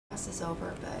class is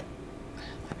over, but.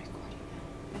 I'm recording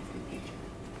now. If we need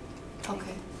to.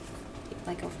 Okay.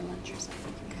 Like go for lunch or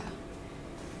something. Yeah.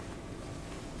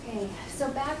 Okay, so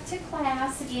back to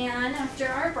class again after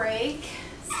our break.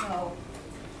 So,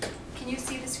 Can you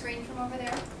see the screen from over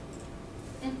there?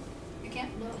 You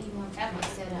can't? No, you want to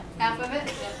set up. Half of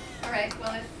it? All right,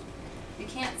 well, if you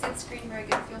can't see the screen very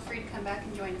good, feel free to come back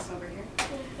and join us over here.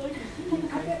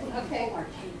 okay,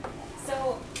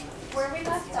 so where we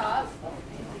left off,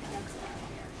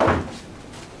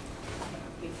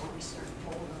 Before we start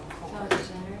folding. oh,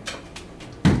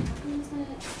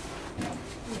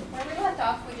 where we left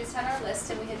off, we just had our list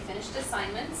and we had finished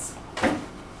assignments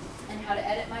and how to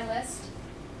edit my list.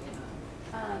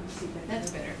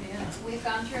 That's better, yeah. We've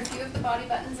gone through a few of the body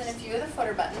buttons and a few of the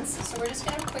footer buttons, so we're just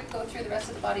going to quick go through the rest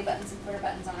of the body buttons and footer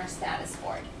buttons on our status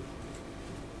board.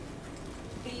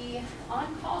 The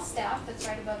on-call staff that's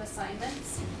right above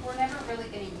assignments, we're never really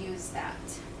going to use that.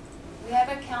 We have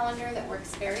a calendar that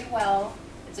works very well.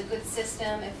 It's a good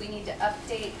system. If we need to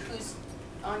update who's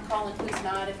on call and who's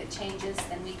not, if it changes,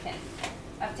 then we can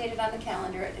update it on the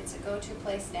calendar. It's a go-to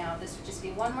place now. This would just be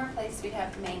one more place we'd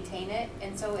have to maintain it,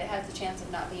 and so it has the chance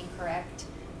of not being correct.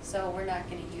 So we're not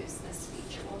going to use this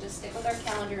feature. We'll just stick with our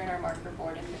calendar and our marker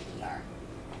board and the ER.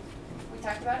 We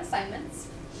talked about assignments.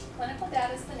 Clinical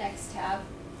data is the next tab.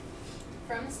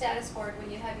 From the status board,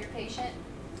 when you have your patient,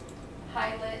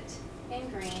 highlight in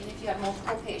green. If you have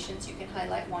multiple patients, you can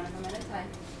highlight one of them at a time.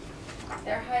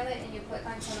 They're highlighted and you click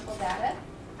on clinical data.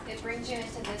 It brings you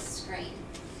into this screen.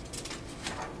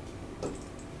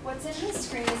 What's in this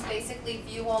screen is basically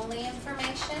view-only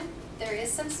information. There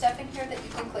is some stuff in here that you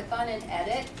can click on and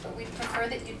edit, but we'd prefer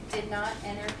that you did not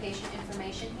enter patient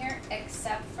information here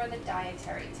except for the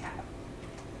dietary tab.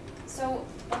 So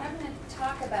what I'm going to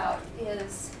talk about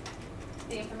is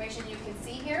the information you can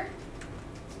see here,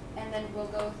 and then we'll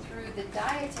go through the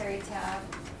dietary tab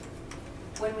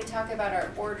when we talk about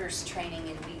our orders training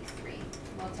in week 3.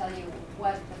 We'll tell you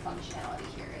what the functionality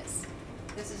here is.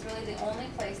 This is really the only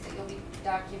place that you'll be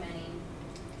documenting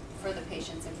for the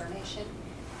patient's information,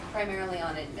 primarily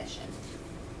on admission.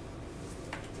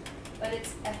 But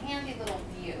it's a handy little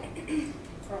view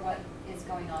for what is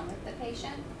going on with the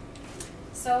patient.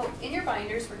 So in your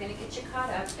binders, we're going to get you caught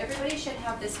up. Everybody should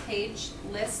have this page,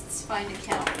 lists, find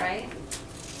account, right?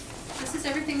 This is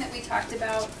everything that we talked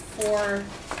about for,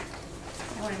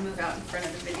 I want to move out in front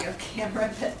of the video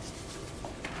camera, but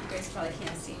you guys probably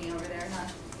can't see me over there, huh?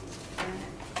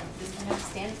 I'm just going to have to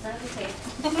stand in front of the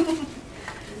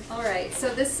tape. All right,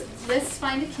 so this lists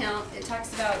find account, it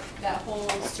talks about that whole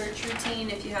search routine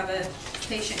if you have a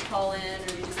patient call in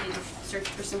or you just need to search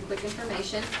for some quick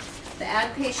information. The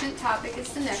add patient topic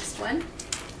is the next one.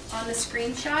 On the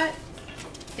screenshot,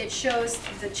 it shows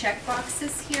the check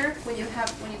boxes here when you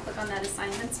click on that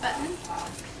assignments button.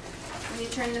 When you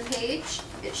turn the page,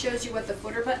 it shows you what the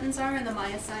footer buttons are in the My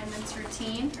Assignments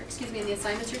routine, or excuse me, in the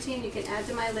assignments routine. You can add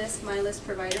to my list,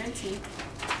 provider, and team.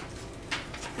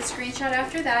 The screenshot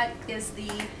after that is the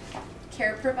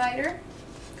care provider,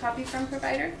 copy from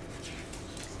provider.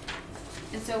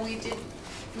 And so we did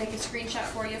make a screenshot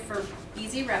for you for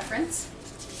easy reference.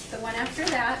 The one after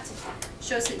that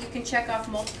shows that you can check off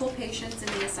multiple patients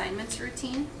in the assignments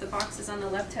routine. The boxes on the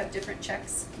left have different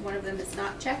checks. One of them is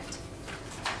not checked.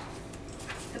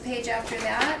 The page after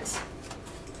that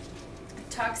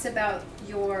talks about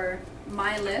your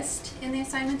My List in the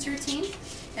assignments routine,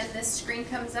 and this screen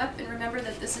comes up, and remember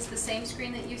that this is the same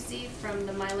screen that you see from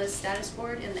the My List status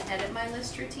board in the Edit My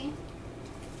List routine.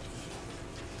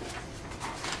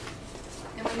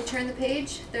 And when you turn the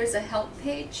page, there's a help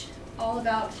page all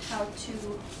about how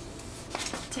to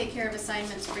take care of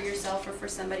assignments for yourself or for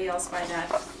somebody else by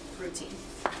that routine.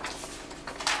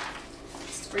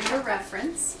 Just for your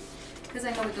reference, because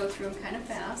I know we go through them kind of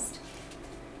fast.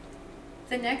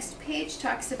 The next page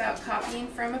talks about copying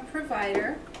from a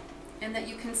provider and that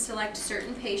you can select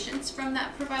certain patients from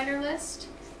that provider list.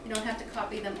 You don't have to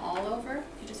copy them all over.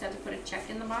 You just have to put a check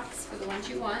in the box for the ones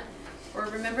you want. Or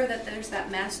remember that there's that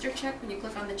master check. When you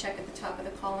click on the check at the top of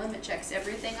the column, it checks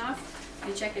everything off.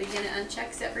 When you check it again, it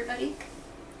unchecks everybody.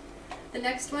 The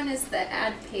next one is the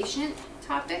add patient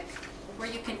topic, where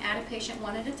you can add a patient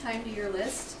one at a time to your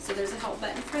list. So there's a help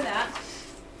button for that.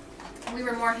 We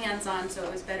were more hands-on, so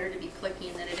it was better to be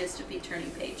clicking than it is to be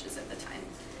turning pages at the time.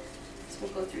 So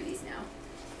we'll go through these now.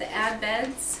 The add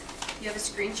beds, you have a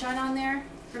screenshot on there.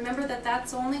 Remember that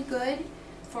that's only good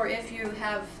for if you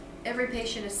have every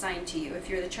patient assigned to you. If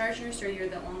you're the charge nurse or you're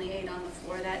the only aide on the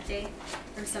floor that day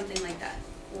or something like that.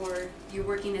 Or you're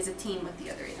working as a team with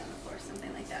the other aide on the floor,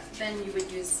 something like that. Then you would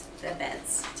use the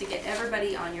beds to get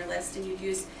everybody on your list, and you'd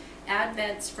use add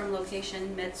beds from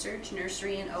location med-surg,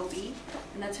 nursery, and OB,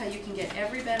 and that's how you can get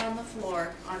every bed on the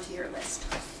floor onto your list.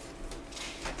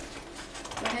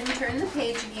 Go ahead and turn the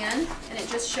page again, and it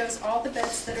just shows all the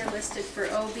beds that are listed for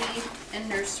OB and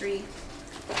nursery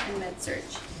and med-surg.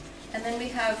 And then we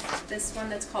have this one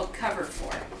that's called Cover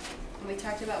For, and we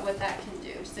talked about what that can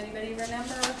do. Does anybody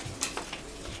remember?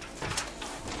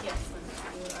 Yes, when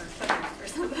you are cooking for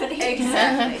somebody.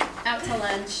 Exactly. Out to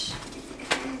lunch.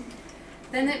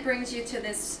 Then it brings you to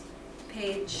this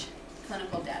page,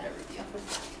 clinical data review,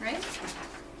 right?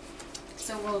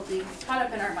 So we'll be caught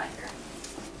up in our binder.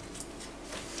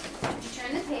 You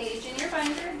turn the page, in your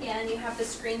binder again, you have the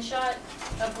screenshot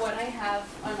of what I have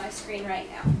on my screen right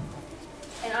now.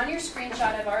 And on your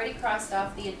screenshot, I've already crossed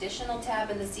off the additional tab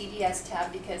and the CDS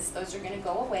tab because those are going to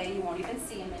go away. You won't even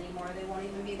see them anymore. They won't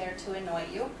even be there to annoy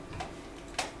you.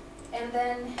 And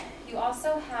then you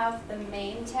also have the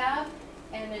main tab,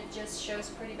 and it just shows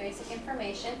pretty basic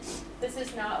information. This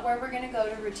is not where we're going to go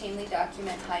to routinely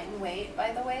document height and weight,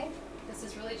 by the way. This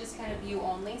is really just kind of view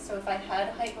only, so if I had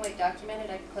height and weight documented,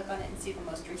 I could click on it and see the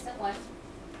most recent one.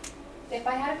 If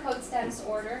I had a code status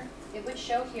order, it would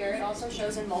show here. It also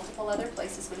shows in multiple other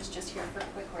places, but it's just here for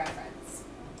quick reference.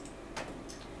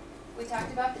 We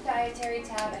talked about the dietary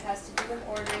tab. It has to do with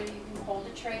ordering. You can hold a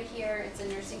tray here. It's a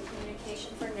nursing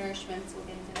communication for nourishments. We'll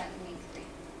get into that in week 3.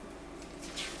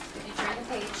 If you turn the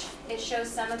page, it shows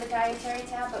some of the dietary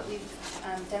tab, but we've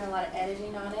done a lot of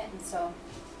editing on it, and so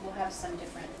we'll have some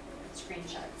different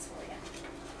screenshots for you.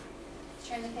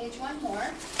 Turn the page one more,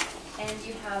 and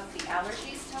you have the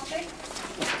allergies topic.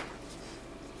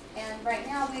 And right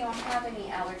now, we don't have any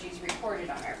allergies reported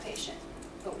on our patient,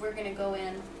 but we're going to go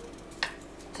in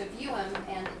to view them,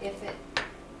 and if it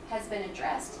has been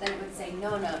addressed, then it would say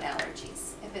no known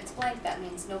allergies. If it's blank, that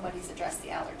means nobody's addressed the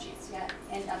allergies yet.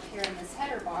 And up here in this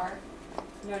header bar,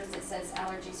 notice it says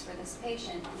allergies for this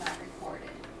patient not reported.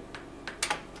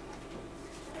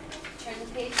 Turn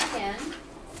the page again,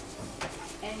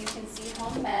 and you can see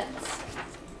home meds.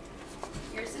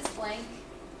 Yours is blank.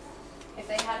 If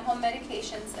they had home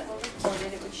medications that were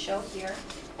reported, it would show here.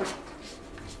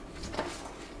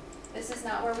 This is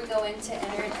not where we go in to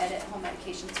enter and edit home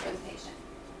medications for the patient.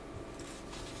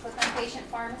 Click on patient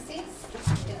pharmacies.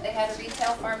 If they had a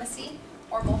retail pharmacy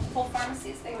or multiple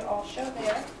pharmacies, they would all show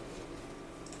there.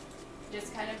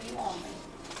 Just kind of view only.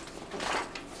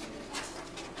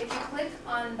 If you click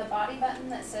on the body button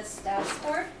that says status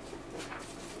board,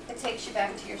 it takes you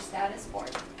back to your status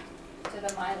board, to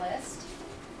the My List.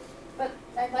 But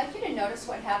I'd like you to notice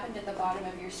what happened at the bottom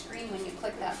of your screen when you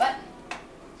click that button.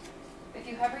 If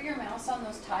you hover your mouse on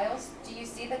those tiles, do you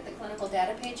see that the clinical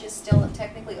data page is still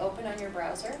technically open on your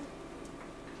browser?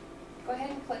 Go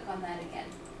ahead and click on that again.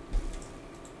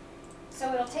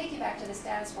 So it'll take you back to the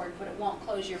status board, but it won't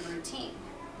close your routine,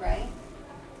 right?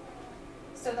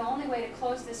 So the only way to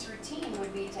close this routine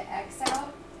would be to X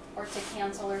out or to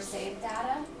cancel or save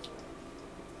data.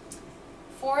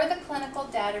 For the clinical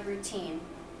data routine,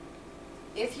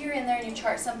 if you're in there and you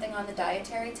chart something on the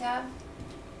dietary tab,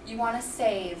 you want to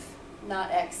save, not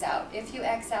X out. If you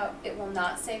X out, it will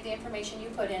not save the information you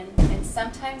put in, and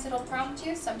sometimes it'll prompt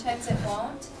you, sometimes it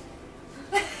won't.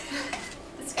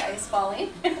 This guy is falling.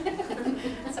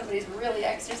 Somebody's really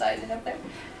exercising up there.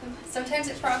 Sometimes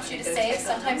it prompts you to save,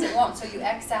 sometimes it won't. So you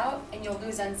X out and you'll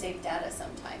lose unsaved data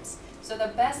sometimes. So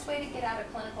the best way to get out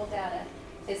of clinical data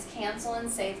is cancel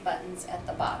and save buttons at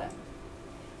the bottom.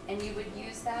 And you would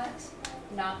use that,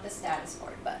 not the status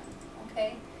board button,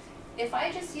 okay? If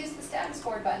I just use the status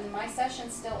board button, my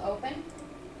session's still open.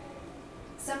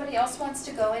 Somebody else wants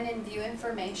to go in and view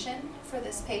information for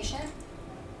this patient.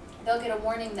 They'll get a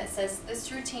warning that says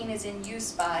this routine is in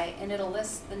use by, and it'll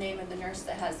list the name of the nurse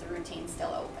that has the routine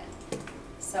still open.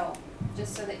 So,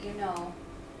 just so that you know,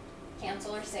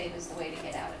 cancel or save is the way to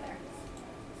get out of there.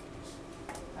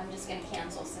 I'm just going to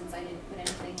cancel since I didn't put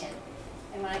anything in.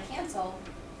 And when I cancel,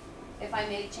 if I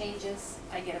make changes,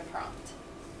 I get a prompt.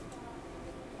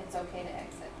 It's okay to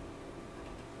exit.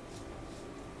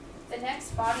 The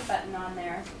next body button on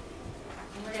there,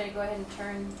 and we're going to go ahead and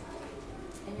turn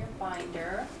in your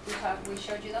binder. We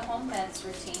showed you the home meds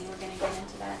routine. We're going to get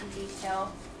into that in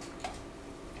detail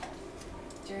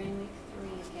during week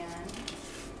 3 again.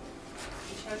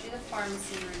 We showed you the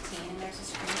pharmacy routine, and there's a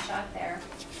screenshot there.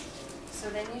 So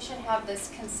then you should have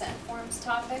this consent forms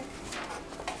topic.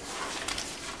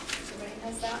 Everybody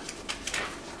has that?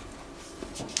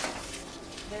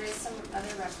 There is some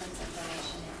other reference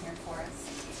information in here for us.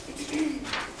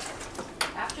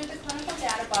 After the clinical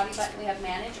data body button, we have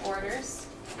manage orders.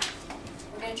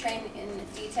 We're going to train in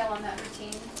detail on that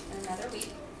routine in another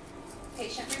week.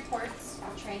 Patient reports,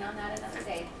 we'll train on that another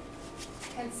day.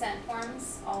 consent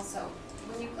forms also.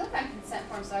 When you click on consent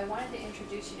forms, so I wanted to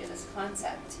introduce you to this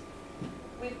concept.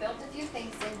 We've built a few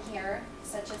things in here,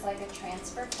 such as like a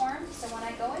transfer form. So when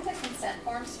I go into consent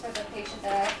forms for the patient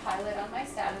that I have pilot on my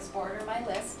status board or my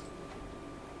list,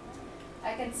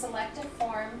 I can select a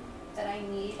form that I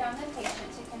need on the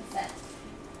patient to consent.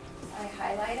 I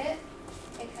highlight it,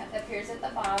 it appears at the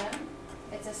bottom,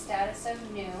 it's a status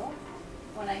of new.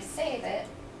 When I save it,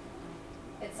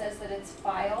 it says that it's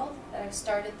filed, that I've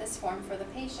started this form for the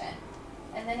patient.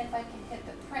 And then if I can hit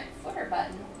the print footer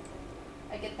button,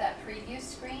 I get that preview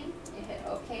screen. You hit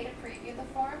OK to preview the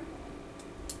form.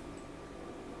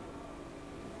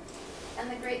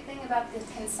 And the great thing about the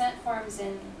consent forms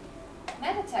in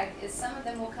Meditech is some of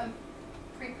them will come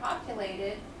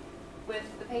pre-populated with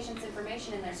the patient's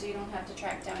information in there, so you don't have to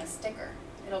track down a sticker.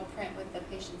 It'll print with the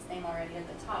patient's name already at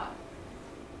the top.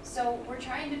 So we're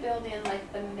trying to build in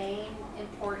like the main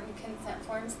important consent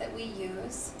forms that we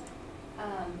use.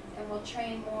 And we'll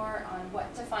train more on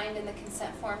what to find in the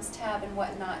consent forms tab and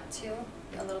what not to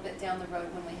a little bit down the road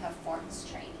when we have forms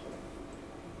training.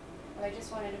 But I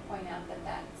just wanted to point out that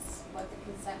that's what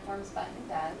the consent forms button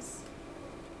does.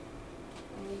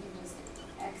 And you can just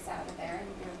X out of there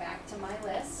and go back to my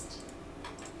list.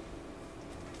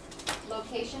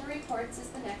 Location reports is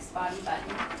the next body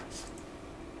button.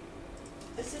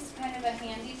 This is kind of a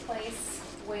handy place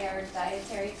where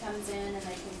dietary comes in and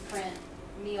they can print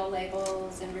meal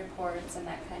labels and reports and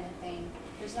that kind of thing.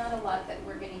 There's not a lot that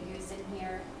we're going to use in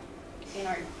here in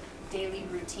our daily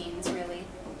routines, really.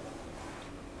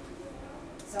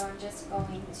 So I'm just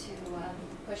going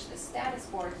to push the status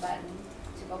board button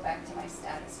to go back to my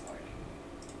status board.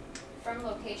 From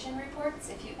location reports,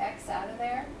 if you X out of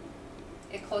there,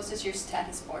 it closes your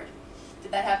status board.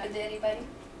 Did that happen to anybody?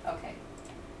 Okay.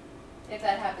 If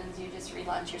that happens, you just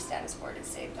relaunch your status board and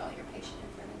saved all your patient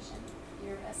information,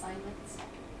 your assignments.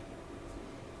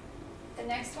 The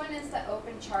next one is the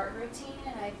open chart routine,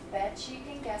 and I bet you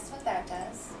can guess what that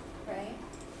does, right?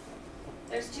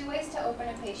 There's two ways to open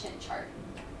a patient chart.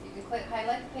 You can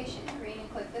highlight the patient in green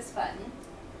and click this button,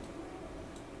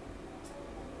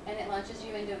 and it launches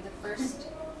you into the first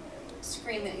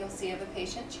screen that you'll see of a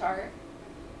patient chart.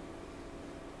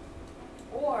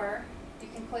 Or you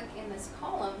can click in this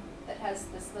column that has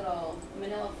this little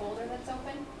manila folder that's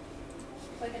open.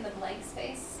 Click in the blank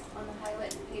space on the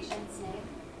highlighted patient's name,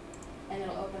 and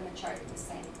it'll open the chart the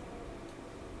same.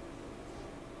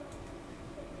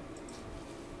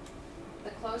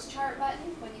 The close chart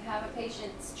button, when you have a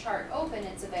patient's chart open,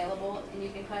 it's available, and you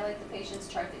can highlight the patient's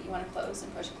chart that you want to close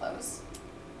and push close.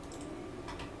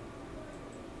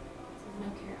 No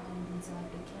care on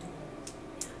selected categories.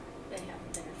 They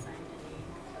haven't been assigned any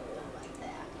code like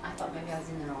that. I thought maybe I was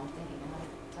in the wrong thing.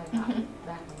 I thought about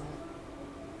back on the.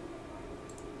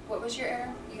 What was your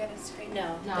error? You got a screen?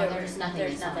 No, there's nothing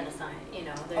There's assigned. nothing assigned, you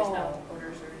know, there's no Oh.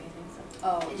 orders or anything, so.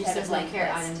 Oh, It you just had a says no blank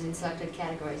care list. items in selected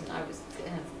categories, and I was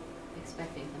kind of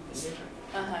expecting something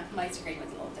different. My screen was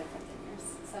a little different than yours.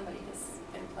 Somebody has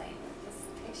been playing with this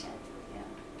patient,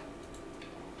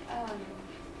 yeah.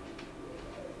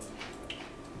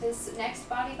 This next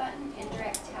body button,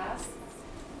 indirect tasks,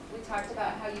 we talked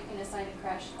about how you can assign a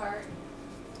crash cart.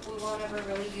 We won't ever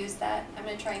really use that. I'm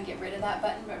going to try and get rid of that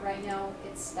button, but right now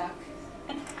it's stuck.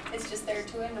 It's just there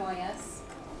to annoy us.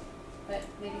 But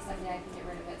maybe someday I can get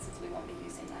rid of it since we won't be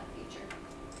using that feature.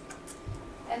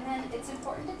 And then it's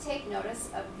important to take notice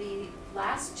of the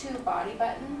last two body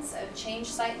buttons of change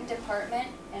site and department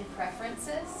and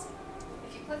preferences.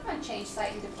 If you click on change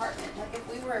site and department, like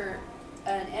if we were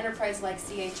an enterprise like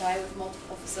CHI with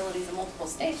multiple facilities in multiple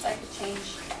states, I could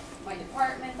change my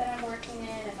department that I'm working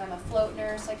in. If I'm a float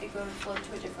nurse, I could go to float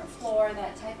to a different floor,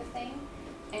 that type of thing.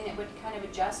 And it would kind of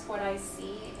adjust what I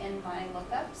see in my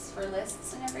lookups for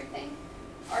lists and everything.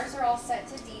 Ours are all set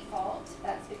to default.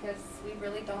 That's because we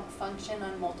really don't function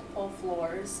on multiple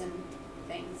floors and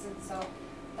things, and so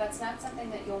that's not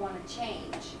something that you'll want to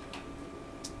change.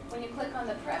 When you click on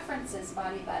the Preferences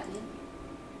body button,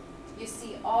 you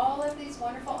see all of these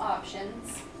wonderful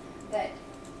options that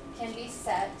can be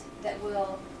set that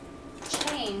will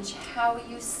change how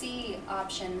you see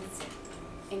options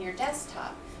in your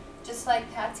desktop. Just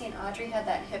like Patsy and Audrey had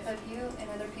that HIPAA view and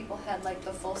other people had like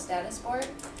the full status board,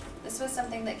 this was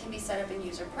something that can be set up in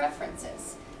user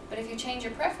preferences. But if you change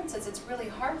your preferences, it's really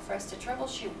hard for us to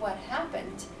troubleshoot what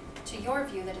happened to your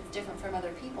view that it's different from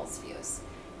other people's views.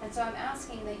 And so I'm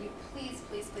asking that you please,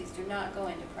 please, please do not go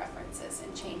into preferences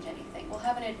and change anything. We'll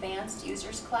have an advanced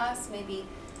users class, maybe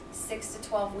 6 to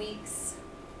 12 weeks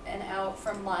and out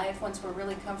from live once we're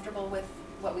really comfortable with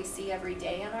what we see every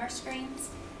day on our screens.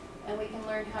 And we can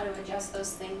learn how to adjust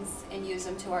those things and use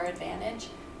them to our advantage.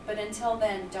 But until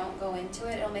then, don't go into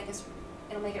it. It'll make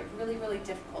it really, really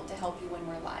difficult to help you when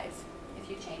we're live if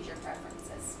you change your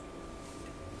preferences.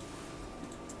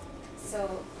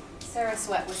 So Sarah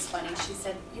Sweat was funny. She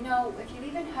said, you know, if you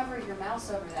even hover your mouse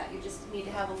over that, you just need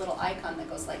to have a little icon that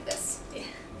goes like this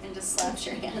and just slaps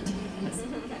your hand. It's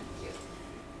kind of cute.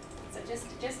 So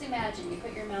just imagine you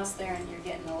put your mouse there and you're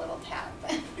getting a little tap.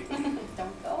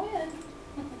 Don't go in.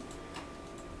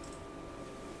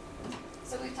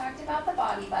 So we've talked about the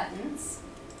body buttons,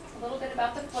 a little bit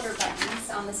about the footer buttons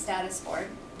on the status board.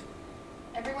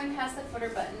 Everyone has the footer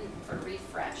button for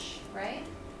refresh, right?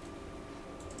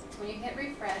 When you hit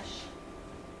refresh,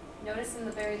 notice in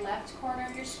the very left corner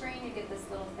of your screen, you get this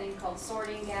little thing called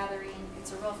sorting, gathering.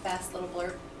 It's a real fast little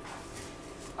blurb.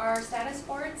 Our status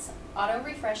boards auto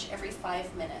refresh every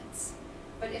 5 minutes.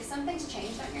 But if something's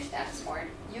changed on your status board,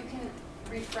 you can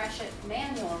refresh it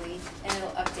manually and it'll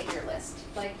update your list.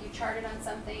 Like you charted on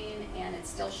something and it's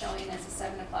still showing as a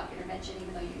 7 o'clock intervention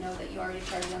even though you know that you already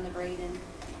charted on the braid, and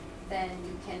then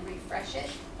you can refresh it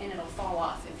and it'll fall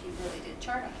off if you really did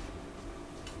chart on it.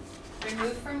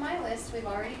 Remove from my list, we've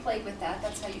already played with that.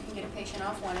 That's how you can get a patient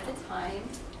off one at a time.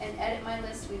 And edit my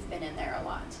list, we've been in there a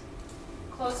lot.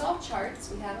 Close all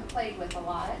charts, we haven't played with a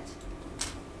lot.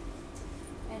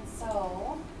 And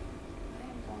so,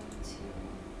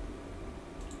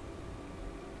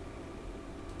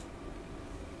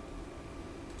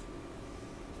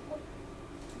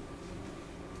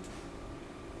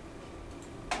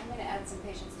 I'm going to add some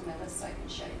patients to my list so I can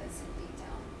show you this in detail.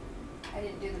 I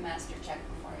didn't do the master check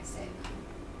before I saved them.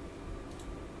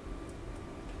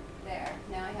 There,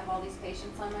 now I have all these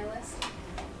patients on my list.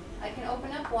 I can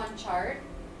open up one chart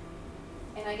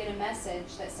and I get a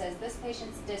message that says, this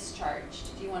patient's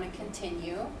discharged. Do you want to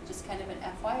continue? Just kind of an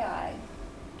FYI.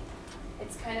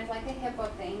 It's kind of like a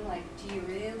HIPAA thing, like, do you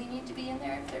really need to be in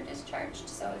there if they're discharged?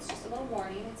 So it's just a little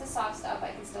warning. It's a soft stop.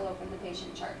 I can still open the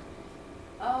patient chart.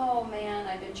 Oh man,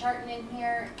 I've been charting in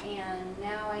here and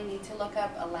now I need to look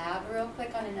up a lab real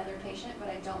quick on another patient, but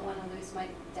I don't want to lose my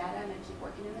data. I'm going to keep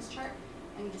working in this chart.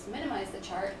 I can just minimize the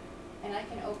chart and I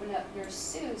can open up Nurse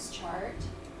Sue's chart,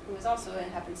 who is also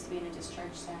happens to be in a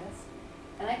discharge status.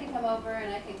 And I can come over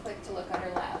and I can click to look at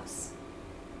her labs.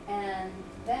 And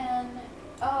then,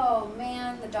 oh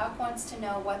man, the doc wants to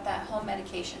know what that home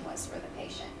medication was for the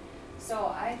patient.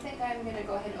 So I think I'm going to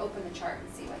go ahead and open the chart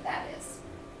and see what that is.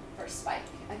 For spike.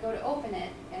 I go to open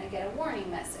it and I get a warning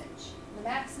message. The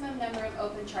maximum number of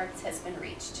open charts has been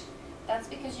reached. That's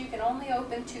because you can only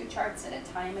open 2 charts at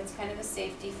a time. It's kind of a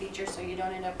safety feature so you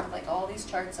don't end up with like all these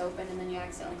charts open and then you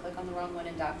accidentally click on the wrong one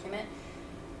in document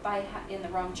in the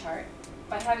wrong chart.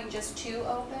 By having just 2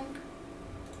 open,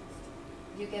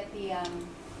 you get the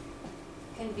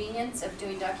convenience of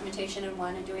doing documentation in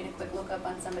one and doing a quick lookup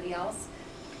on somebody else,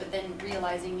 but then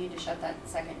realizing you need to shut that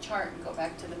second chart and go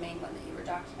back to the main one that you were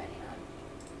documenting on.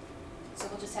 So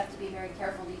we'll just have to be very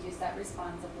careful to use that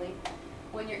responsibly.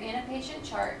 When you're in a patient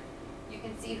chart, you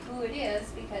can see who it is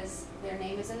because their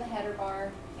name is in the header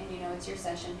bar and you know it's your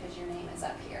session because your name is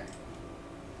up here.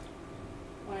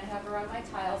 When I hover on my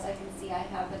tiles, I can see I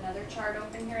have another chart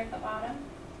open here at the bottom.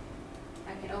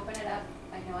 I can open it up.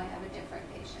 I know I have a different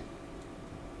patient.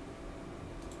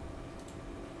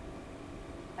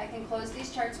 I can close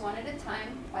these charts one at a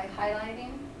time by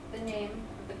highlighting the name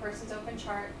of the person's open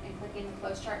chart and clicking the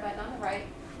close chart button on the right.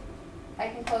 I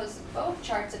can close both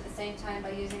charts at the same time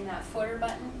by using that footer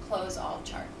button, close all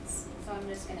charts. So I'm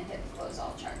just going to hit close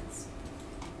all charts.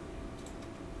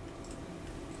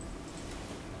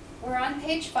 We're on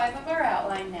page 5 of our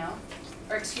outline now,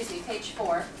 or excuse me, page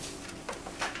 4.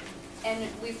 And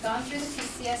we've gone through the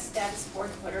PCS status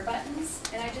board footer buttons,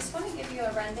 and I just want to give you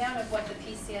a rundown of what the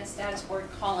PCS status board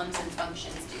columns and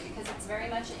functions do, because it's very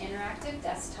much an interactive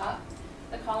desktop.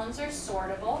 The columns are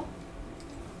sortable.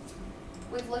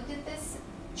 We've looked at this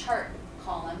chart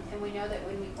column, and we know that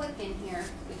when we click in here,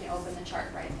 we can open the chart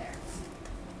right there.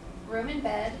 Room and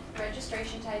bed,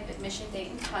 registration type, admission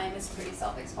date and time is pretty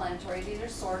self-explanatory. These are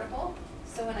sortable,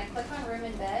 so when I click on room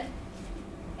and bed,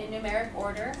 in numeric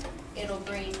order, it'll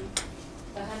bring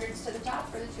the hundreds to the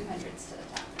top or the 200s to the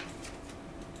top.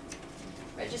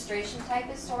 Registration type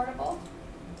is sortable.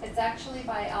 It's actually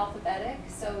by alphabetic,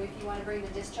 so if you want to bring the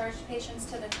discharged patients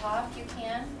to the top, you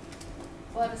can.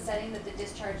 We'll have a setting that the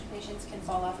discharged patients can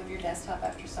fall off of your desktop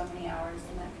after so many hours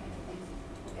and that kind of thing.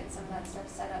 We'll get some of that stuff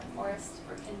set up for us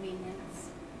for convenience.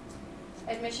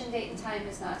 Admission date and time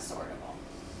is not sortable.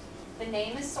 The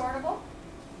name is sortable,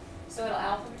 so it'll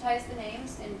alphabetize the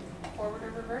names in forward or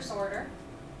reverse order.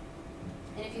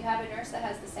 And if you have a nurse that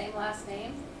has the same last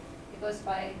name, it goes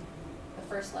by the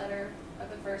first letter of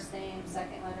the first name,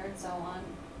 second letter, and so on.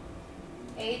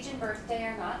 Age and birthday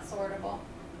are not sortable.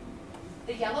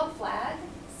 The yellow flag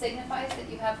signifies that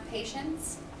you have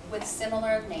patients with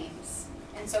similar names.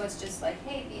 And so it's just like,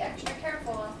 hey, be extra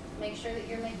careful, make sure that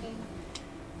you're making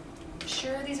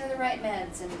sure these are the right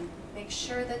meds, and make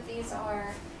sure that these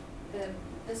are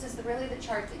this is really the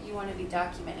chart that you want to be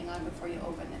documenting on before you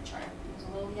open the chart. There's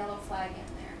a little yellow flag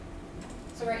in there.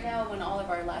 So right now, when all of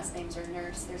our last names are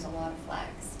nurse, there's a lot of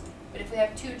flags. But if we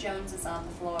have 2 Joneses on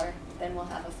the floor, then we'll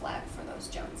have a flag for those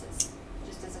Joneses,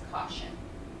 just as a caution.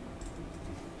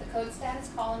 The code status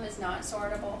column is not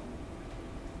sortable,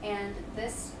 and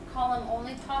this column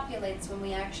only populates when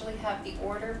we actually have the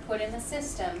order put in the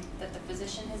system that the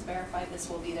physician has verified this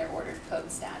will be their ordered code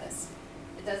status.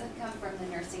 It doesn't come from the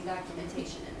nursing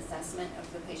documentation and assessment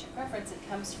of the patient preference. It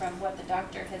comes from what the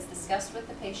doctor has discussed with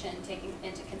the patient and taken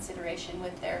into consideration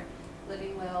with their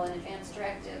living will and advanced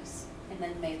directives, and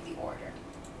then made the order.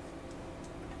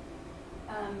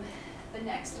 The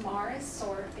next MAR is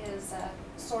a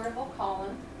sortable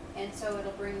column, and so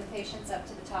it'll bring the patients up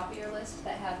to the top of your list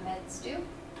that have meds due.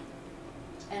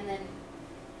 And then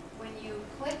when you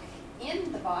click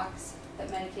in the box that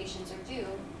medications are due,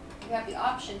 you have the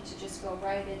option to just go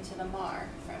right into the MAR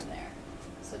from there.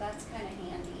 So that's kind of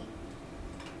handy.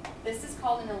 This is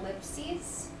called an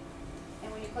ellipses,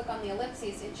 and when you click on the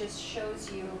ellipses, it just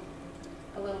shows you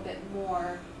a little bit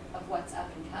more of what's up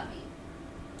and coming.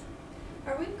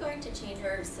 Are we going to change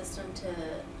our system to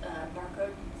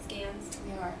barcode scans?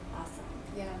 We are. Awesome.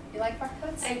 Yeah. You like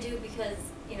barcodes? I do, because,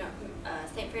 you know,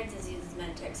 St. Francis uses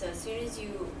Meditech, so as soon as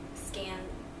you scan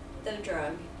the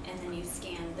drug and then you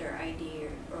scan their ID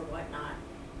or whatnot,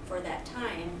 for that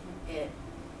time, it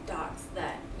docs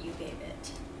that you gave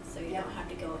it. So you Yeah. don't have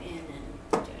to go in and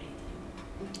do anything.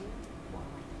 Mhm.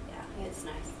 Yeah, it's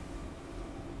nice.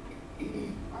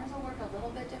 Ours will work a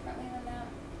little bit differently than that,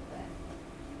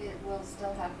 but it will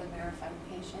still have the verified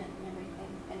patient and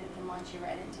everything, and it can launch you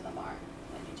right into the MAR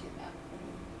when you do that.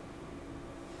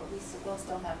 But we'll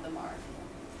still have the MAR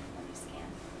when you scan.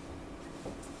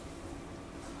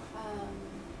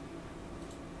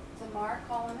 The MAR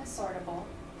column is sortable.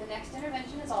 The next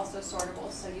intervention is also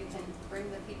sortable, so you can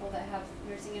bring the people that have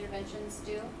nursing interventions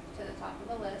due to the top of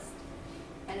the list,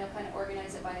 and it'll kind of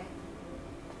organize it by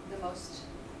the most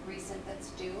recent that's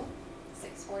due,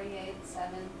 648,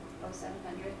 7,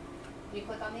 0700. When you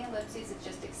click on the ellipses, it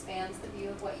just expands the view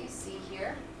of what you see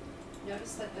here.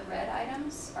 Notice that the red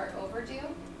items are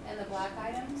overdue and the black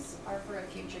items are for a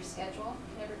future schedule.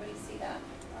 Can everybody see that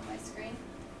on my screen?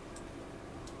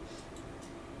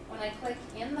 When I click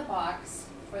in the box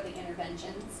for the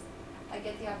interventions, I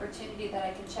get the opportunity that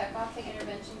I can check off the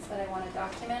interventions that I want to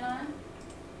document on.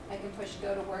 I can push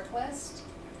go to work list.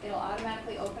 It'll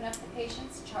automatically open up the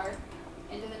patient's chart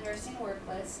into the nursing work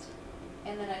list,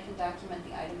 and then I can document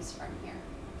the items from here.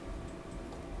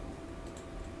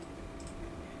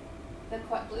 The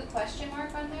blue question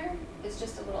mark on there is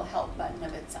just a little help button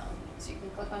of its own. So you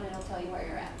can click on it, it'll tell you where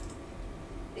you're at.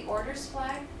 The orders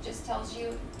flag just tells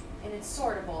you, and it's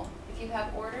sortable, if you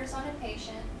have orders on a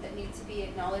patient that need to be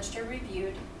acknowledged or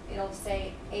reviewed, it'll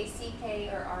say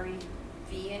ACK or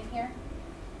REV in here.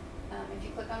 If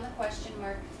you click on the question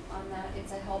mark on that,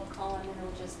 it's a help column, and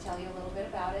it'll just tell you a little bit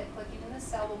about it. Clicking in the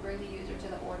cell will bring the user to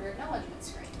the order acknowledgement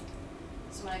screen.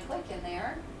 So when I click in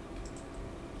there,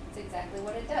 it's exactly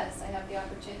what it does. I have the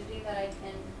opportunity that I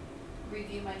can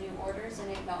review my new orders and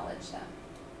acknowledge them.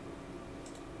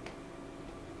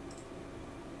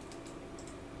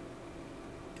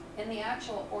 In the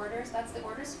actual orders, that's the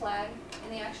orders flag.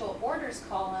 In the actual orders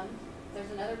column,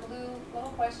 there's another blue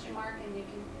little question mark, and you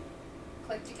can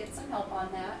click to get some help on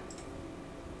that.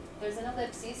 There's an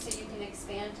ellipsis, so you can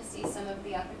expand to see some of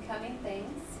the up and coming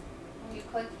things. When you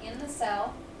click in the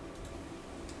cell,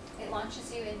 it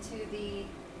launches you into the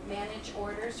Manage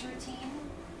Orders routine,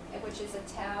 which is a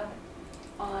tab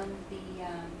on the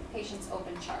patient's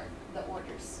open chart, the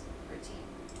orders routine.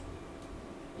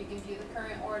 You can view the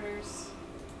current orders,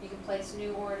 you can place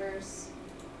new orders,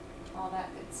 all that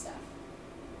good stuff.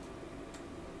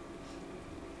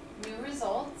 New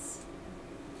results.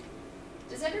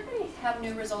 Does everybody have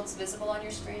new results visible on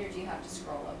your screen, or do you have to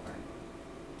scroll over?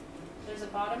 There's a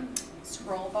bottom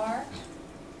scroll bar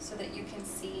so that you can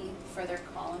see further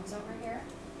columns over here.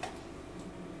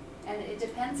 And it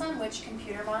depends on which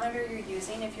computer monitor you're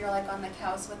using. If you're like on the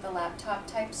couch with the laptop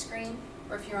type screen,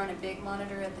 or if you're on a big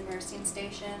monitor at the nursing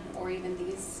station, or even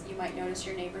these, you might notice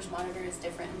your neighbor's monitor is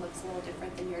different and looks a little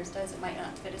different than yours does. It might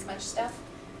not fit as much stuff.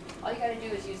 All you gotta do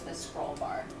is use the scroll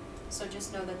bar. So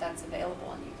just know that that's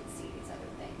available and you can see these other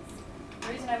things.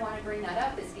 The reason I want to bring that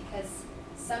up is because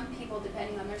some people,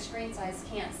 depending on their screen size,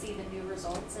 can't see the new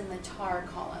results in the TAR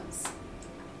columns.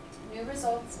 New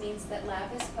results means that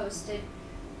lab has posted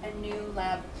a new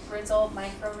lab result,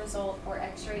 micro result, or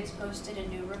x-ray has posted a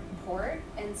new report,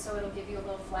 and so it'll give you a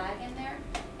little flag in there,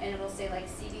 and it'll say like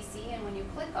CBC, and when you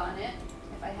click on it,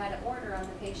 if I had an order on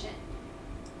the patient,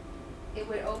 it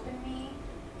would open me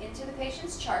into the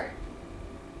patient's chart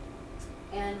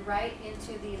and right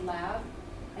into the lab,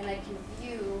 and I can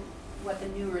view what the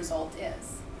new result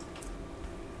is.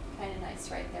 Kind of nice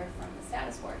right there from the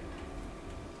status board.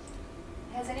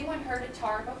 Has anyone heard of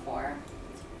TAR before?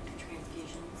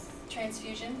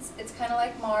 Transfusions. It's kind of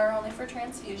like MAR, only for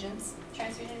transfusions.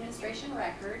 Transfusion administration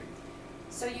record.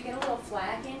 So you get a little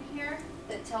flag in here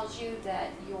that tells you that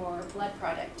your blood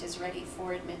product is ready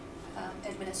for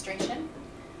administration.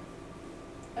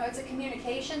 Now it's a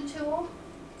communication tool,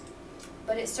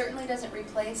 but it certainly doesn't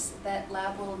replace that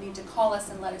lab will need to call us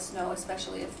and let us know,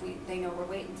 especially if they know we're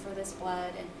waiting for this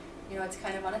blood, and you know it's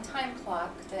kind of on a time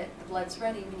clock that the blood's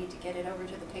ready. We need to get it over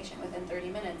to the patient within 30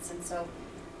 minutes, and so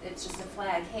it's just a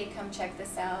flag, hey, come check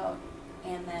this out,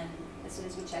 and then as soon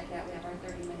as we check it out, we have our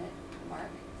 30-minute mark.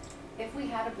 If we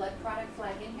had a blood product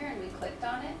flag in here and we clicked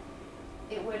on it,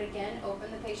 it would again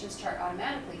open the patient's chart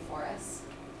automatically for us.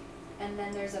 And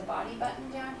then there's a body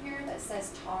button down here that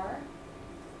says TAR,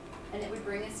 and it would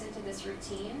bring us into this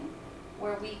routine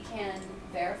where we can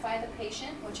verify the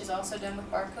patient, which is also done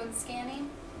with barcode scanning.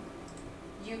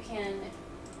 You can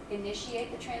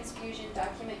initiate the transfusion,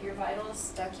 document your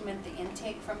vitals, document the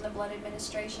intake from the blood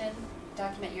administration,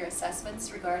 document your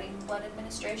assessments regarding blood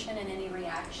administration and any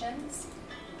reactions.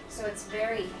 So it's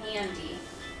very handy,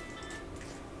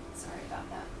 sorry about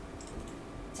that,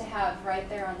 to have right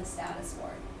there on the status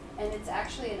board. And it's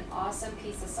actually an awesome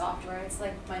piece of software. It's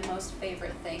like my most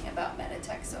favorite thing about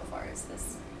Meditech so far is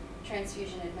this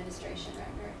transfusion administration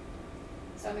record.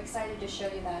 So I'm excited to show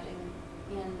you that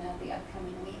in the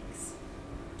upcoming weeks.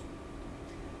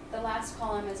 The last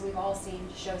column, as we've all seen,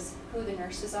 shows who the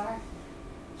nurses are.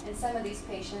 And some of these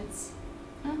patients,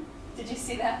 did you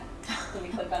see that? Let me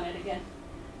click on it again.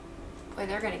 Boy,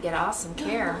 they're going to get awesome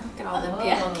care. Look at all them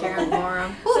people caring for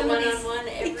them. One-on-one,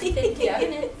 everything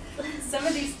taken it. Some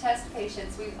of these test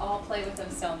patients, we all play with them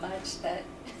so much that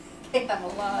they have a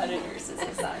lot of nurses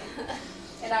assigned.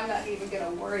 And I'm not even going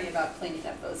to worry about cleaning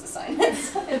up those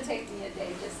assignments. It'll take me a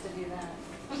day just to do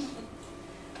that.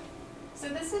 So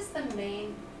this is the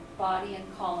main body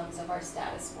and columns of our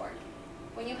status board.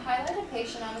 When you highlight a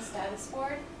patient on the status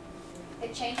board,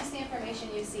 it changes the information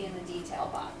you see in the detail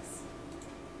box.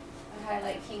 I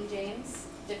highlight King James,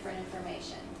 different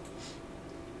information.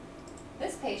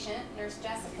 This patient, Nurse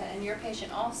Jessica, and your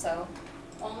patient also,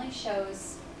 only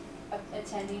shows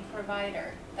attending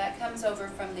provider. That comes over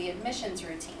from the admissions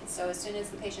routine. So as soon as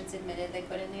the patient's admitted, they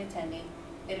put in the attending,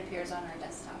 it appears on our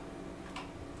desktop,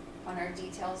 on our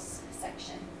details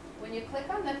section. When you click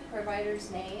on the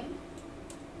provider's name,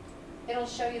 it'll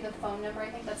show you the phone number. I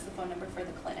think that's the phone number for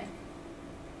the clinic.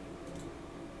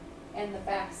 And the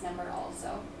fax number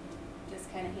also, which is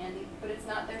kind of handy. But it's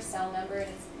not their cell number, and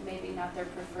it's maybe not their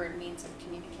preferred means of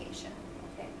communication.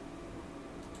 Okay.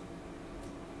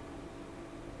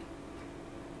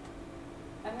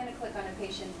 I'm going to click on a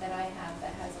patient that I have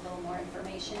that has a little more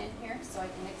information in here so I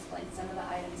can explain some of the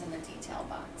items in the detail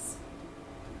box.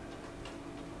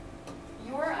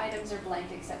 Your items are blank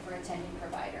except for attending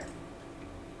provider.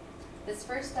 This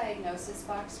first diagnosis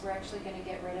box, we're actually going to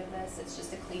get rid of this. It's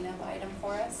just a cleanup item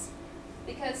for us.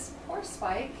 Because poor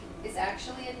Spike is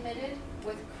actually admitted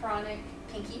with chronic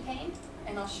pinky pain,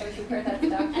 and I'll show you where that's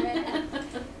documented.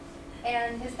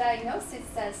 And his diagnosis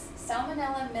says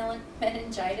Salmonella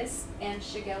meningitis and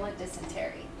Shigella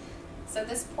dysentery. So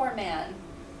this poor man,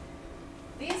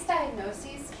 these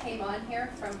diagnoses came on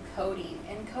here from coding,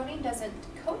 and coding doesn't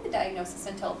code the diagnosis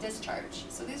until discharge.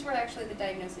 So these were actually the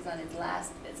diagnoses on his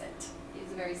last visit. He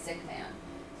was a very sick man.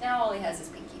 Now all he has is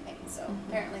pinky pain, so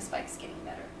apparently Spike's getting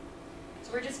better.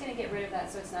 So we're just going to get rid of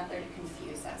that so it's not there to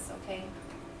confuse us, okay?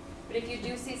 But if you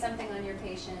do see something on your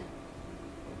patient,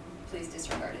 please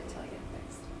disregard it until I get it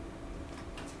fixed.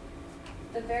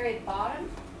 The very bottom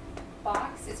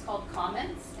box is called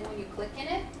comments, and when you click in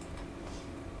it,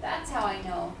 that's how I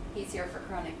know he's here for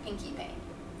chronic pinky pain.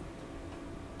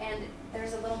 And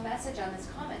there's a little message on this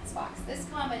comments box. This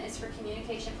comment is for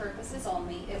communication purposes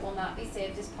only. It will not be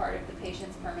saved as part of the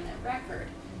patient's permanent record.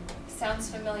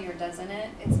 Sounds familiar, doesn't it?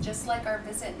 It's just like our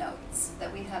visit notes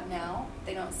that we have now.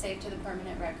 They don't save to the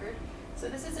permanent record. So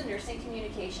this is a nursing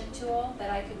communication tool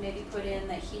that I could maybe put in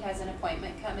that he has an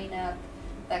appointment coming up,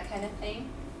 that kind of thing,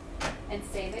 and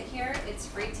save it here. It's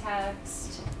free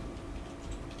text.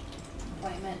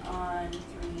 Appointment on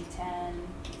 3/10.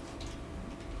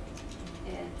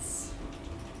 It's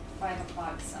 5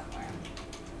 o'clock somewhere.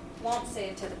 won't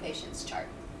save to the patient's chart,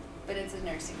 but it's a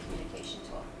nursing communication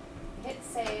tool. You hit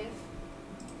save.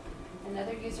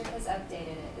 Another user has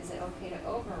updated it. Is it okay to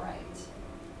overwrite?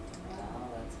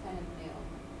 Well, that's kind of new.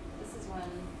 This is one I'm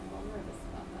a little nervous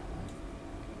about that one.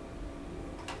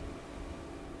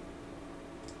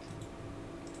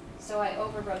 So I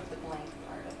overwrote the blank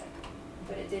part of it,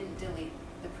 but it didn't delete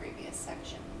the previous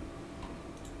section.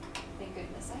 Thank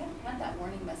goodness. I haven't had that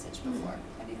warning message before.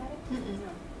 Have you had it? Mm-mm.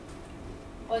 No.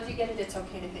 Well, if you get it, it's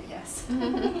okay to hit yes.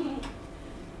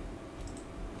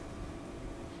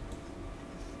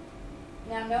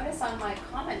 Now notice on my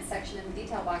comments section in the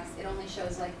detail box, it only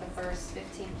shows like the first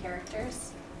 15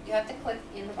 characters. You have to click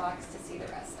in the box to see the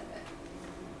rest of it.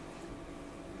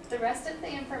 The rest of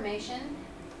the information,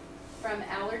 from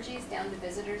allergies down to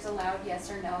visitors allowed,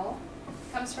 yes or no,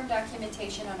 comes from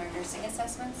documentation on our nursing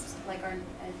assessments, like our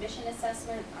admission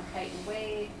assessment, our height and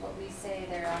weight, what we say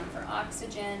they're on for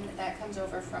oxygen. That comes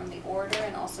over from the order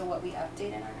and also what we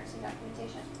update in our nursing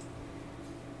documentation.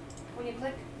 When you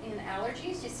click in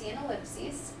allergies, you see an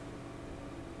ellipses.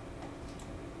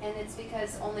 And it's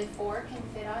because only 4 can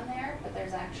fit on there, but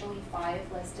there's actually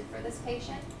 5 listed for this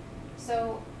patient.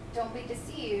 So don't be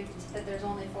deceived that there's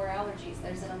only 4 allergies.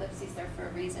 There's an ellipses there for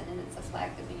a reason, and it's a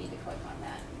flag that we need to click on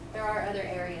that. There are other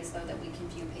areas, though, that we can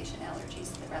view patient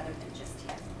allergies rather than just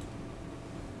here.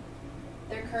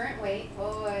 Their current weight,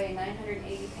 boy,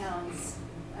 980 pounds.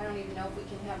 I don't even know if we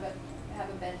can have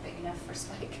a bed big enough for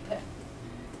Spike, but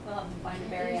we'll have to find a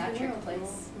bariatric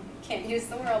place. Can't use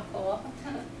the whirlpool.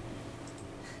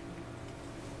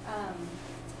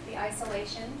 The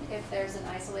isolation, if there's an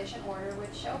isolation order,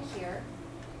 would show here.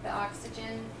 The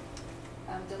oxygen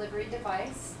delivery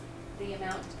device, the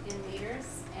amount in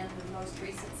liters, and the most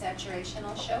recent saturation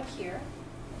will show here.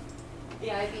 The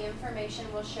IV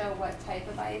information will show what type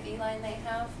of IV line they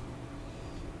have.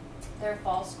 Their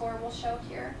fall score will show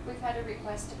here. We've had a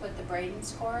request to put the Braden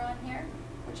score on here,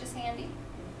 which is handy.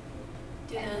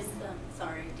 Do those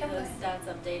stats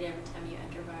update every time you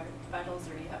enter vitals,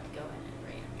 or you have to go in and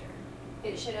re-enter?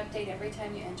 It should update every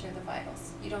time you enter the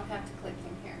vitals. You don't have to click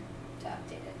in here to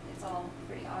update it. It's all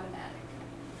pretty automatic.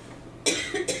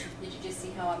 Did you just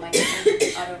see how my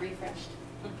auto-refreshed?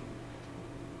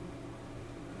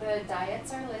 The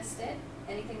diets are listed,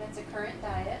 anything that's a current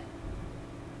diet.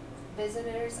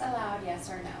 Visitors allowed, yes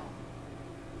or no.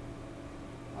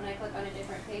 When I click on a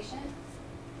different patient,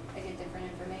 I get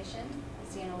different information.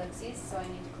 I see an ellipses, so I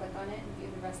need to click on it and view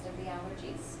the rest of the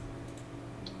allergies.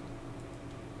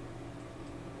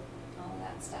 All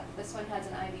that stuff. This one has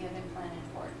an IV of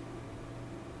implanted port.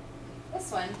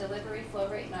 This one, delivery, flow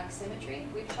rate, and oximetry,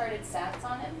 we've charted SATs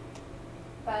on him,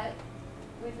 but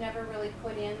we've never really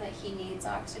put in that he needs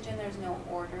oxygen. There's no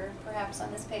order perhaps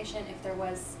on this patient. If there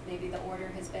was, maybe the order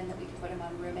has been that we could put him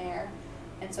on room air.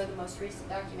 And so the most recent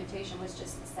documentation was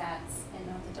just the SATs and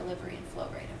not the delivery and flow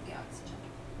rate of the oxygen.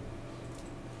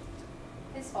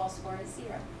 His fall score is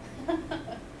 0.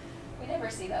 We never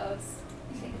see those.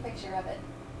 Take a picture of it.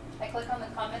 I click on the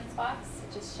comments box,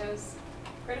 it just shows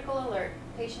critical alert.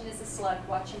 Patient is a slug,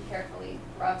 watch him carefully,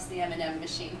 robs the M&M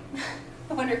machine.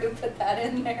 I wonder who put that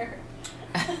in there.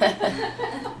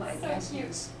 My So guess cute.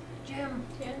 is Jim.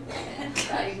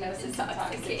 Diagnosis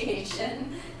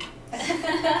intoxication.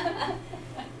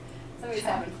 Somebody's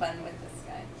having fun with this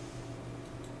guy.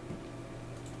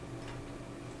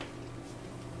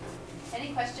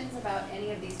 Any questions about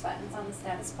any of these buttons on the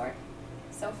status board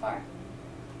so far?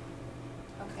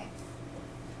 Okay.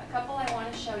 A couple I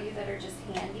want to show you that are just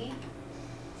handy.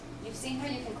 You've seen how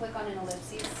you can click on an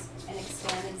ellipses and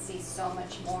expand and see so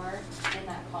much more in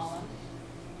that column.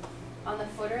 On the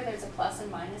footer, there's a plus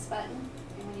and minus button,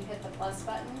 and when you hit the plus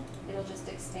button, it'll just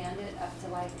expand it up to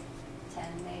like 10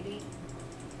 maybe.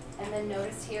 And then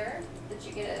notice here that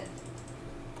you get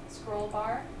a scroll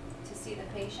bar to see the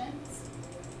patients,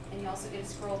 and you also get a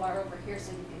scroll bar over here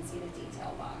so you can see the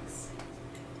detail box.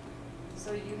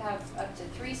 So you have up to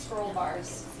 3 scroll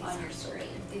bars on your screen.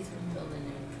 If these were filled in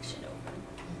and push it over,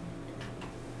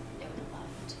 it would allow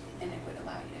you to. And it would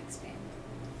allow you to expand.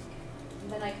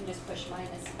 And then I can just push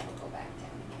minus and it'll go back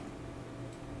down again.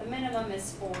 The minimum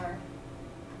is 4.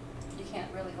 You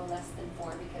can't really go less than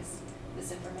 4 because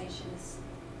this information is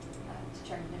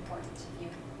determined important to view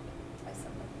by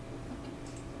somebody.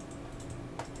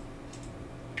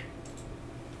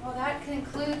 Well, that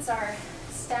concludes our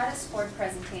status board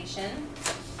presentation.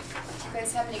 Do you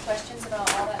guys have any questions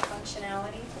about all that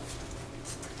functionality?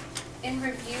 In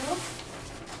review,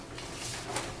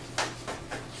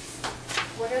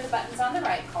 what are the buttons on the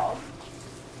right called?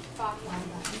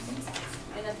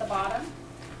 And at the bottom?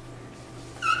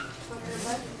 What are the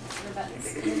buttons? The buttons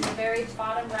in the very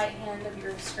bottom right hand of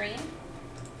your screen.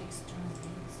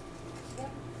 Yep.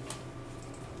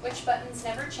 Which buttons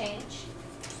never change.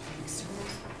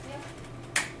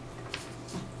 Yep.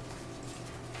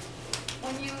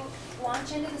 When you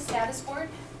launch into the status board,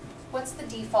 what's the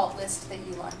default list that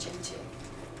you launch into?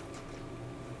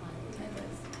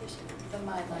 The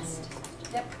My List.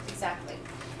 Yep, exactly.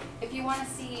 If you want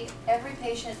to see every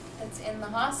patient that's in the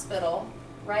hospital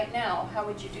right now, how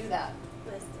would you do that?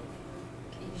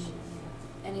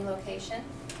 Any location?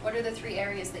 What are the 3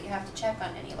 areas that you have to check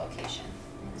on any location?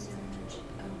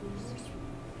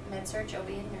 Med-surg, OB,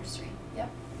 and nursery. Yep,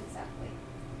 exactly.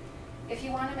 If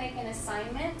you want to make an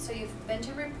assignment, so you've been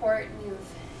to report and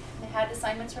you've had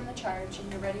assignments from the charge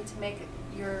and you're ready to make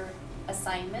your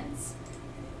assignments,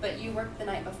 but you worked the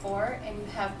night before and you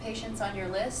have patients on your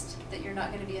list that you're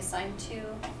not going to be assigned to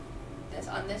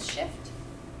on this shift,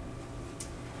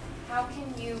 how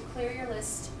can you clear your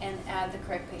list and add the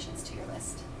correct patients to your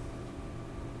list?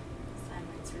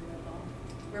 Assignments removal.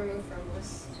 Remove from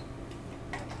list.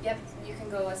 Yep, you can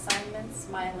go assignments,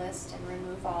 my list, and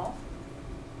remove all.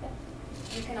 Yep.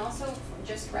 You can also,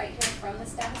 just right here from the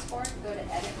status board, go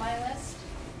to edit my list,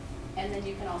 and then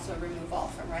you can also remove all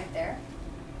from right there.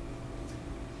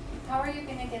 How are you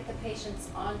going to get the patients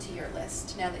onto your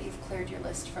list now that you've cleared your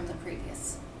list from the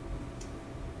previous?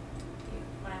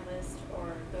 My list,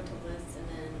 or go to lists and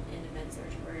then into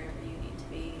med-surg wherever you need to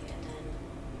be, and then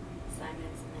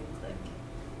assignments, and then click,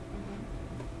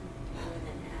 and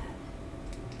then add.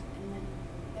 And then,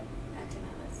 yep, Add to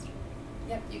my list.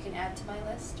 yep, you can add to my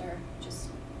list or just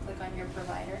click on your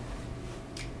provider.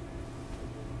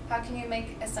 How can you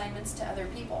make assignments to other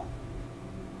people?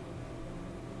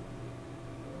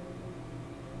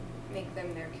 Make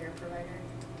them their care provider.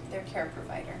 Their care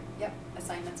provider. Yep,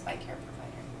 assignments by care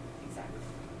provider. Exactly.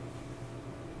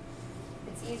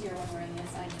 It's easier when we're in the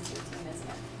assignments routine, isn't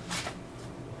it?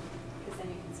 Because then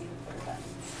you can see the clear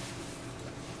buttons.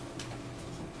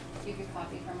 You could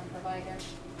copy from a provider.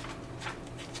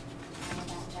 All of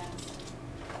that jazz.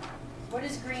 What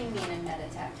does green mean in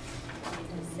Meditech? You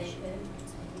just save it.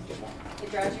 Yeah.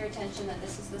 It draws your attention that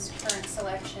this is this current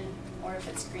selection, or if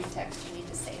it's green text, you need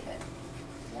to save it.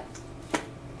 Yep.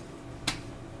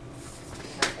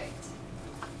 Perfect.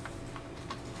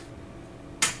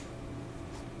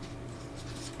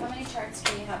 How many charts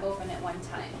can you have open at one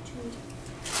time?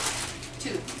 2.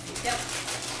 Yep.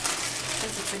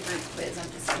 Since it's a group quiz,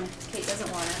 I'm just gonna, Kate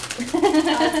doesn't want it.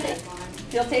 I'll take one.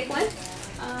 You'll take one?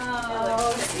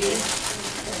 Oh,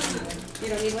 You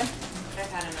don't need one?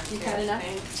 I've had enough. You've had enough?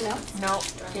 No? Nope,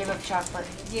 gave up chocolate.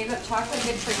 Gave up chocolate,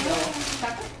 good for you.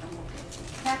 Chocolate?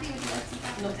 Happy with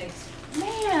you? No thanks.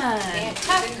 Man, Can't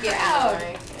tough even get crowd.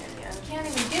 one. Can't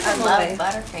even give I them love away.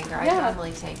 Butterfinger. I Yeah.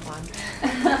 normally take one.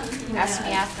 Ask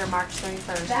me after March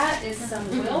 31st. That is some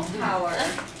willpower.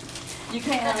 You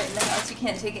can't have it in the house, you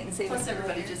can't take it and save Plus it.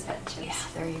 everybody just had chips. Yeah,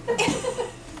 there you go.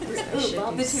 I should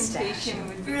Well, do the stash. temptation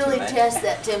would be Really too much. test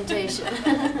that temptation.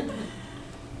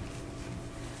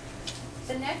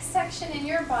 The next section in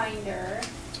your binder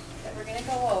that we're gonna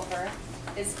go over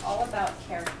is all about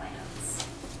care plans.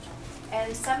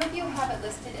 And some of you have it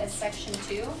listed as section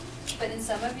 2, but in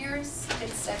some of yours,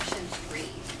 it's section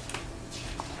 3.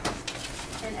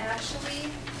 And actually,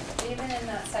 even in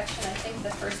that section, I think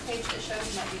the first page that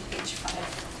shows might be page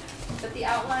 5. But the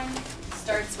outline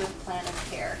starts with plan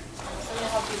of care. So I'm gonna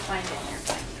help you find it in your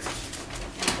binder.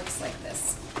 And it looks like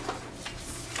this.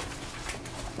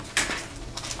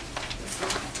 This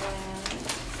is okay,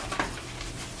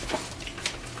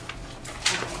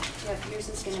 yep, yours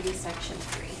is gonna be section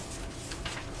 3.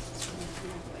 So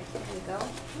here we go.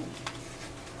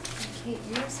 Okay,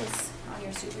 yours is on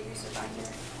your super user binder.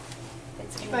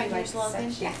 It's Did you gonna find be like yours,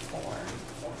 Logan? section 4.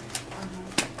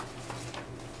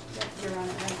 Yep, you're on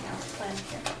it right now, plan of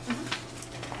care.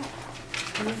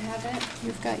 You have it?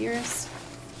 You've got yours?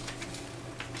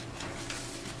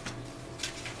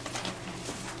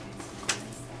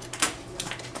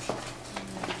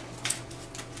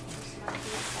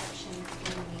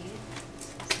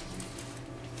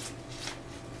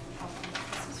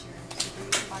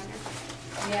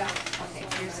 Yeah, okay,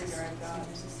 here's this.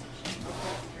 Here's this section.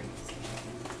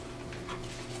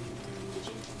 Did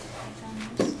you take on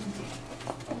yours?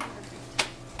 Okay, perfect.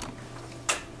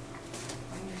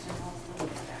 Binders are all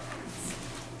filled backwards.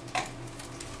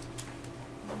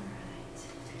 All right.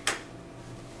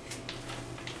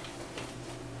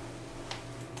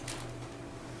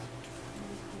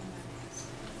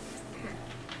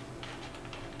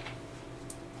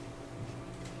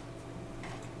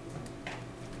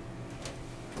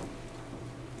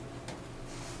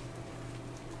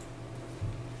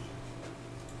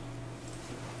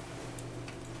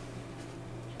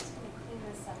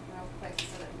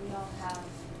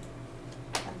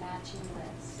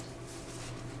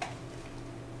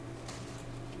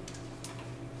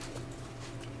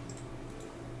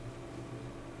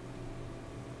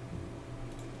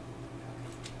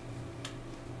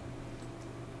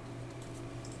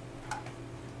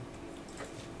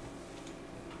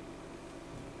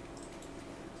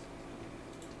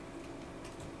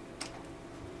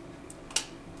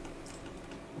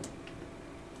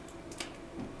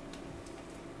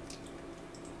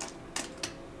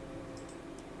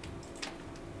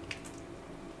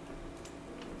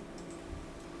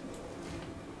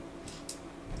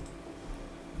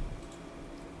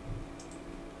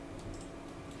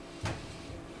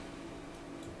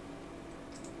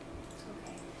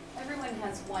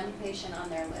 has one patient on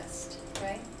their list,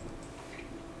 right?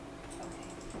 Okay.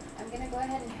 I'm gonna go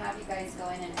ahead and have you guys go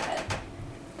in and add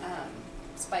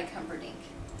Spike Humperdinck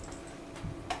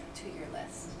to your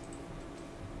list.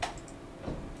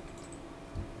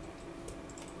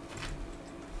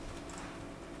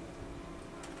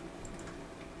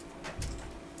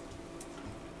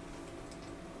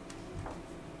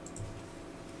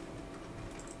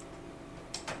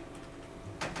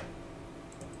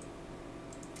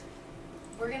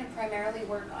 We're going to primarily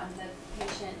work on the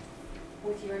patient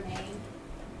with your name,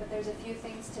 but there's a few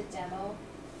things to demo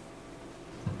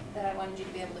that I wanted you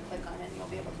to be able to click on, and you'll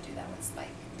be able to do that with Spike.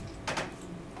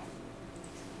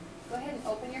 Go ahead and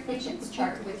open your patient's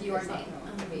chart with your name.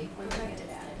 When you get it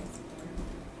added.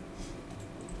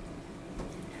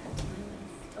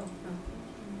 Oh, no.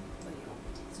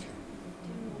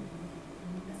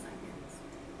 Assignments.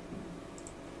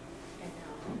 And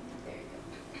now, there you go.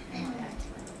 Now back to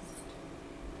my list.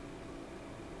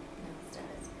 Now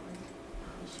status board.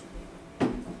 You should be.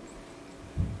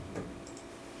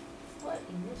 What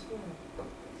in this world?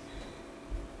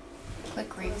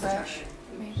 Click refresh,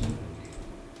 maybe.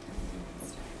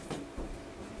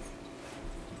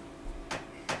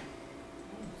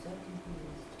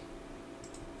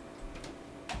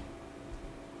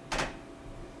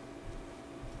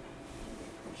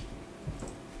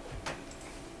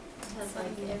 Has like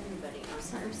everybody on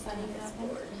our status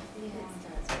board. Yeah.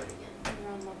 Status board again.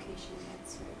 You're on location med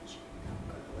search. Don't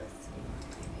go to list anymore.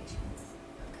 My patients.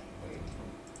 Okay, there you go.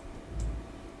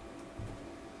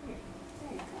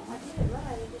 There you go. I did it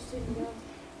right, I just didn't go.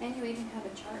 And you even have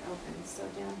a chart open, so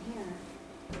down here,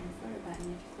 in the photo button,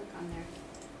 if you click on there,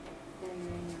 there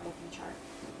you're in your open chart.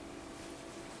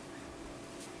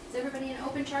 Is everybody in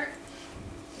open chart?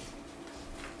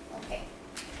 Okay.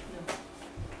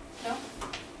 No?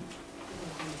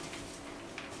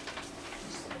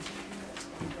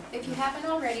 If you haven't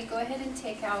already, go ahead and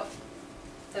take out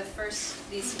the first,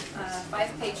 these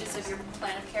 5 pages of your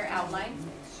plan of care outline.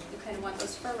 You kind of want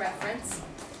those for reference.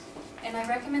 And I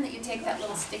recommend that you take that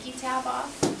little sticky tab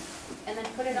off and then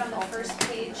put it on the first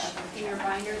page in your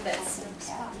binder that's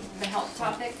the help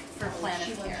topic for plan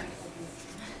of care.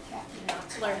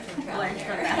 Learn from trial Learn and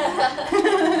from error. that.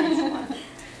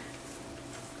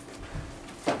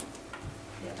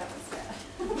 Yeah, that was that.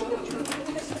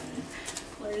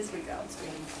 Learn as we go.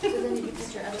 So then you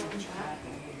put your other one track?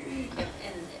 Yep,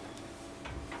 and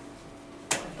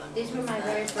these were my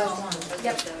very first ones.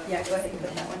 Yep. Yeah, go ahead and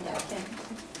put that one down.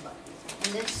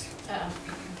 And this,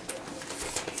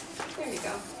 There you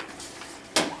go.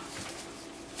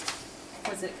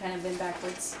 Was it kind of been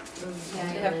backwards?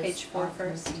 yeah, You it have is. page 4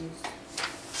 first.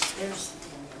 There's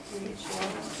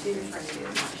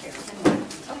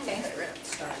Okay.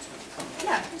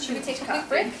 Yeah, should we take a quick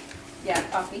break? Yeah,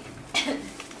 coffee. There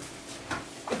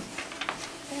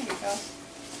you go.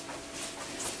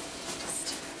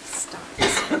 Just stop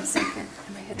this for a second.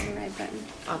 Am I hitting the right button?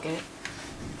 I'll get it.